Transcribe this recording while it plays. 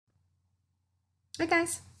Hi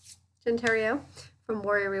guys, Jen Terrio from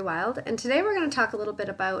Warrior ReWild, and today we're going to talk a little bit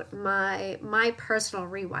about my personal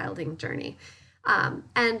rewilding journey.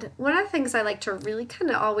 And one of the things I like to really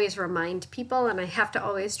kind of always remind people, and I have to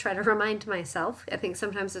always try to remind myself. I think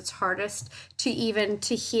sometimes it's hardest to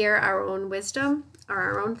hear our own wisdom or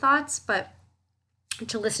our own thoughts, but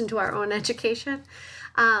to listen to our own education.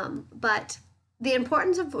 But the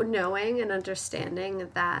importance of knowing and understanding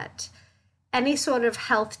that any sort of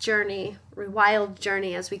health journey, rewild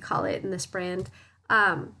journey as we call it in this brand,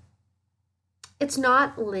 um, it's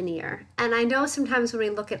not linear. And I know sometimes when we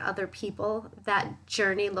look at other people, that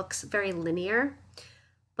journey looks very linear.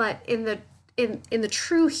 But in the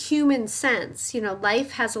true human sense,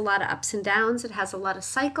 life has a lot of ups and downs. It has a lot of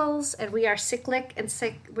cycles, and we are cyclic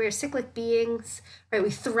we're cyclic beings, right?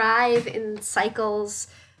 We thrive in cycles.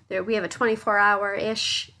 There, we have a 24-hour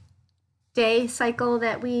ish day cycle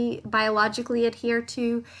that we biologically adhere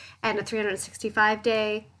to, and a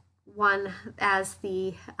 365-day one as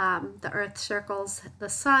the Earth circles the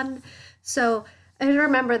sun. So I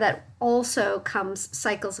remember that also comes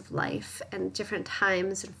cycles of life and different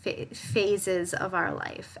times and phases of our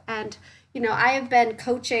life. And I have been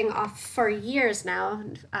coaching off for years now.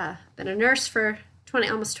 Been a nurse for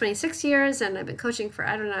almost 26 years, and I've been coaching for,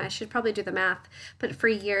 I don't know, I should probably do the math, but for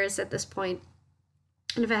years at this point,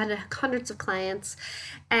 and I've had hundreds of clients,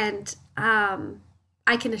 and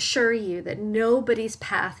I can assure you that nobody's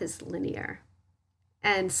path is linear.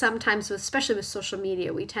 And sometimes, especially with social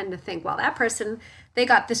media, we tend to think, well, that person, they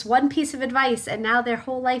got this one piece of advice and now their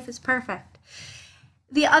whole life is perfect.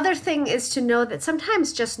 The other thing is to know that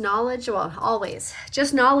sometimes just knowledge, well, always,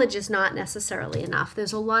 just knowledge is not necessarily enough.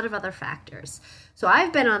 There's a lot of other factors. So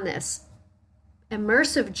I've been on this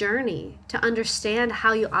immersive journey to understand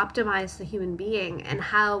how you optimize the human being and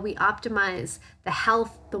how we optimize the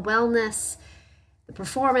health, the wellness, the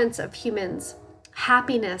performance of humans,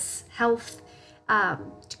 happiness, health,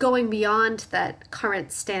 going beyond that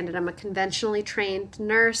current standard. I'm a conventionally trained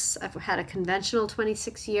nurse. I've had a conventional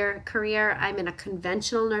 26-year career. I'm in a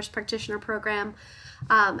conventional nurse practitioner program.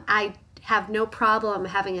 I have no problem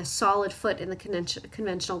having a solid foot in the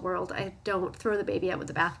conventional world. I don't throw the baby out with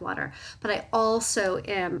the bathwater. But I also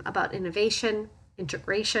am about innovation,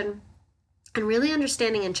 integration, and really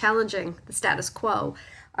understanding and challenging the status quo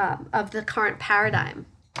of the current paradigm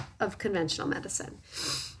of conventional medicine.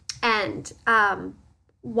 And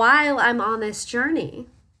while I'm on this journey,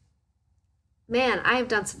 man, I have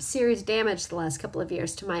done some serious damage the last couple of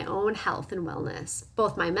years to my own health and wellness,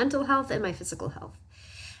 both my mental health and my physical health.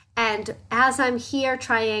 And as I'm here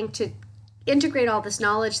trying to integrate all this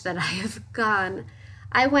knowledge that I have gone,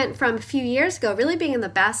 I went from a few years ago really being in the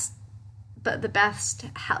best, but the best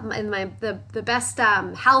in the best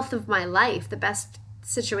health of my life, the best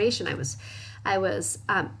situation. I was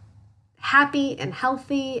happy and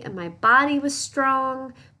healthy, and my body was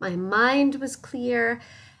strong, my mind was clear.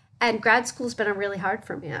 And grad school's been really hard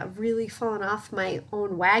for me. I've really fallen off my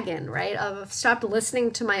own wagon, right? I've stopped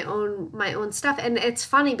listening to my own stuff. And it's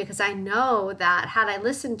funny because I know that had I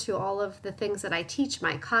listened to all of the things that I teach,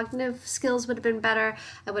 my cognitive skills would have been better.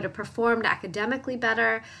 I would have performed academically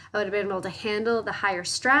better. I would have been able to handle the higher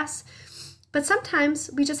stress. But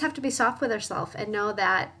sometimes we just have to be soft with ourselves and know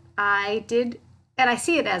that I did, and I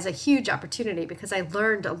see it as a huge opportunity because I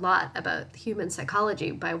learned a lot about human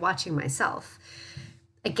psychology by watching myself.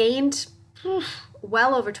 I gained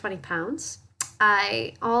well over 20 pounds.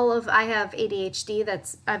 I have ADHD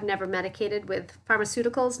that's I've never medicated with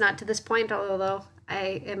pharmaceuticals, not to this point, although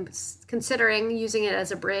I am considering using it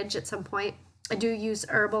as a bridge at some point. I do use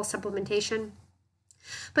herbal supplementation.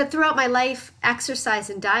 But throughout my life, exercise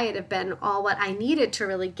and diet have been all what I needed to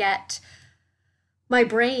really get my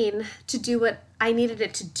brain to do what I needed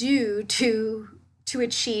it to do to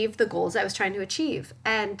achieve the goals I was trying to achieve.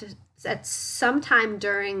 And at some time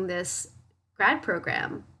during this grad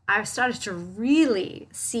program, I started to really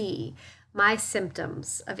see my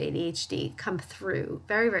symptoms of ADHD come through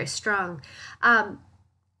very, very strong. And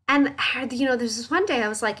there's this one day I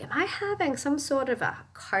was like, am I having some sort of a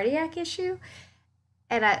cardiac issue?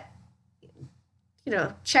 And I,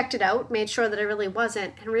 checked it out, made sure that I really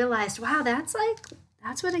wasn't, and realized, wow, that's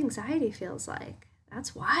what anxiety feels like.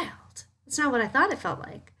 That's wild. It's not what I thought it felt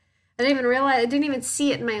like. I didn't even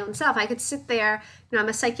see it in my own self. I could sit there, I'm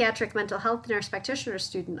a psychiatric mental health nurse practitioner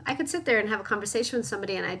student. I could sit there and have a conversation with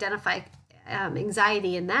somebody and identify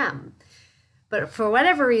anxiety in them. But for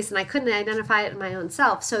whatever reason, I couldn't identify it in my own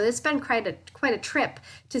self. So it's been quite a trip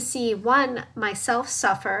to see, one, myself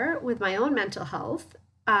suffer with my own mental health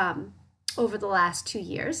over the last 2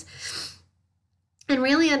 years. And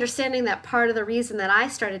really understanding that part of the reason that I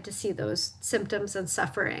started to see those symptoms and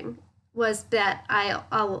suffering was that I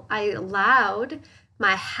allowed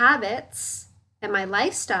my habits and my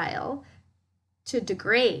lifestyle to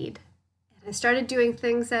degrade. And I started doing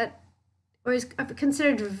things that was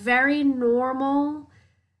considered very normal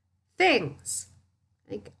things.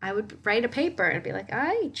 Like I would write a paper and be like,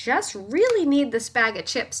 I just really need this bag of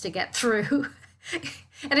chips to get through.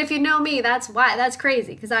 And if you know me, that's why. That's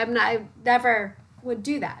crazy because I never would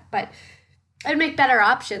do that. But I'd make better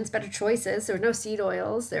options, better choices. There were no seed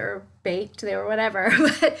oils. They were baked. They were whatever.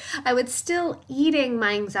 But I was still eating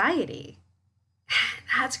my anxiety.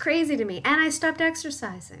 That's crazy to me. And I stopped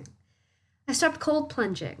exercising. I stopped cold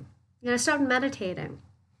plunging. And I stopped meditating.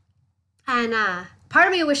 And part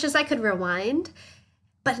of me wishes I could rewind,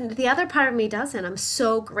 but the other part of me doesn't. I'm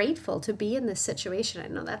so grateful to be in this situation. I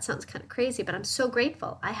know that sounds kind of crazy, but I'm so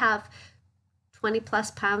grateful. I have 20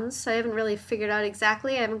 plus pounds. I haven't really figured out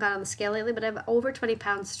exactly. I haven't gone on the scale lately, but I have over 20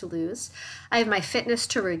 pounds to lose. I have my fitness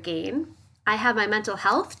to regain. I have my mental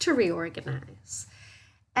health to reorganize.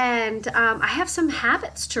 And I have some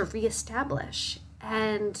habits to reestablish.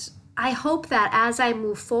 And I hope that as I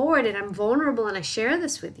move forward and I'm vulnerable and I share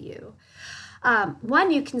this with you,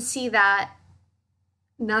 one, you can see that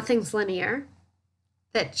nothing's linear,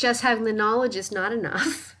 that just having the knowledge is not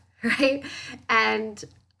enough, right? And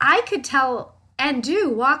I could tell and do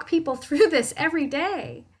walk people through this every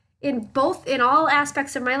day in all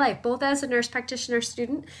aspects of my life, both as a nurse practitioner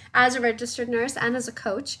student, as a registered nurse, and as a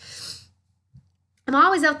coach. I'm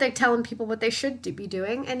always out there telling people what they should be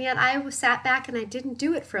doing, and yet I sat back and I didn't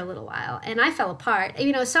do it for a little while, and I fell apart.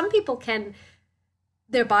 You know, some people can,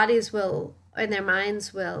 their bodies will and their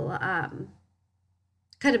minds will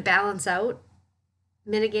kind of balance out,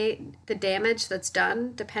 mitigate the damage that's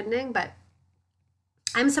done, depending. But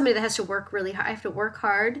I'm somebody that has to work really hard. I have to work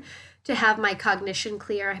hard to have my cognition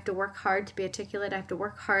clear. I have to work hard to be articulate. I have to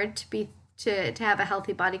work hard to have a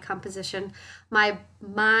healthy body composition. My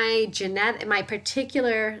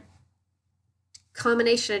particular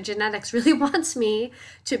combination of genetics really wants me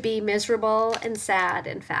to be miserable and sad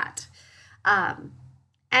and fat.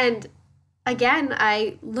 And again,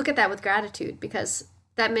 I look at that with gratitude because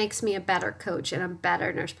that makes me a better coach and a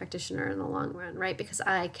better nurse practitioner in the long run, right? Because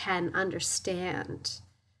I can understand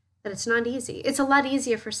that it's not easy. It's a lot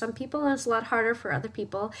easier for some people and it's a lot harder for other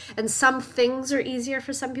people. And some things are easier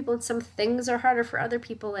for some people and some things are harder for other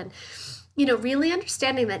people. And, you know, really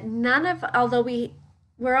understanding that although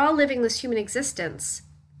we're all living this human existence,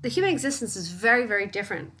 the human existence is very, very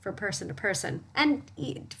different from person to person and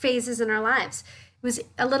phases in our lives. It was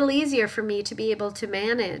a little easier for me to be able to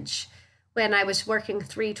manage when I was working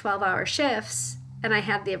 3 12-hour shifts and I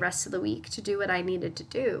had the rest of the week to do what I needed to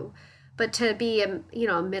do. But to be a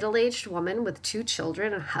middle-aged woman with 2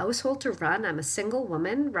 children, a household to run, I'm a single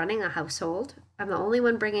woman running a household. I'm the only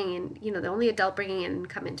one bringing in, the only adult bringing in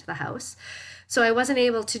income into the house. So I wasn't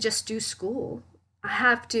able to just do school. I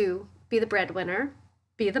have to be the breadwinner,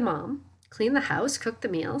 be the mom, clean the house, cook the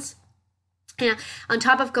meals. And on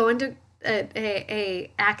top of going to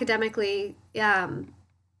a academically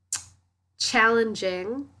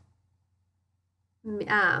challenging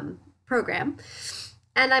program.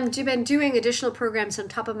 And I've been doing additional programs on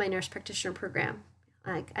top of my nurse practitioner program.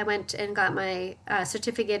 Like I went and got my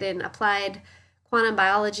certificate in applied quantum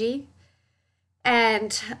biology.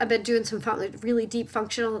 And I've been doing some really deep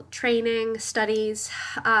functional training studies,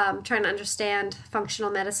 trying to understand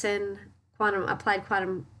functional medicine, applied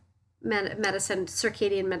quantum medicine,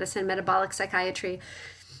 circadian medicine, metabolic psychiatry.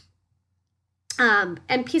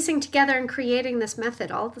 And piecing together and creating this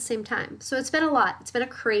method all at the same time. So it's been a lot. It's been a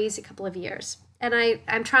crazy couple of years. And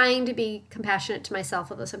I'm trying to be compassionate to myself,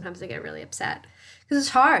 although sometimes I get really upset. Because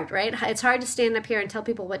it's hard, right? It's hard to stand up here and tell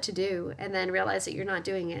people what to do and then realize that you're not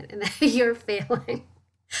doing it and that you're failing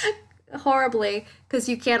horribly because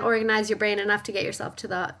you can't organize your brain enough to get yourself to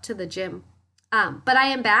the gym. But I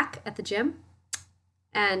am back at the gym,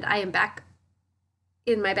 and I am back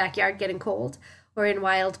in my backyard getting cold, or in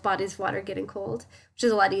wild bodies of water getting cold, which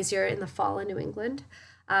is a lot easier in the fall in New England.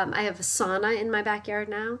 I have a sauna in my backyard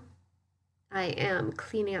now. I am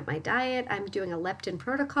cleaning up my diet. I'm doing a leptin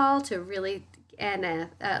protocol and a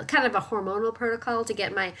kind of a hormonal protocol to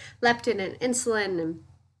get my leptin and insulin and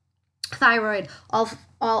thyroid all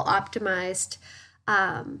optimized.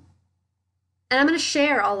 And I'm going to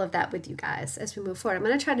share all of that with you guys as we move forward. I'm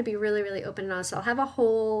going to try to be really, really open and honest. I'll have a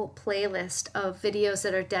whole playlist of videos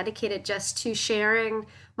that are dedicated just to sharing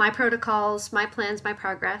my protocols, my plans, my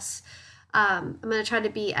progress. I'm going to try to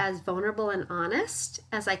be as vulnerable and honest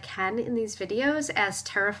as I can in these videos, as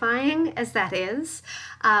terrifying as that is.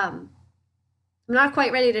 I'm not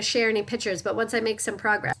quite ready to share any pictures, but once I make some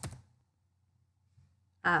progress,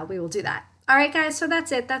 we will do that. All right, guys, so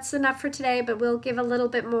that's it. That's enough for today, but we'll give a little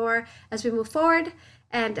bit more as we move forward.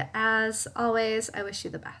 And as always, I wish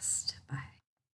you the best. Bye.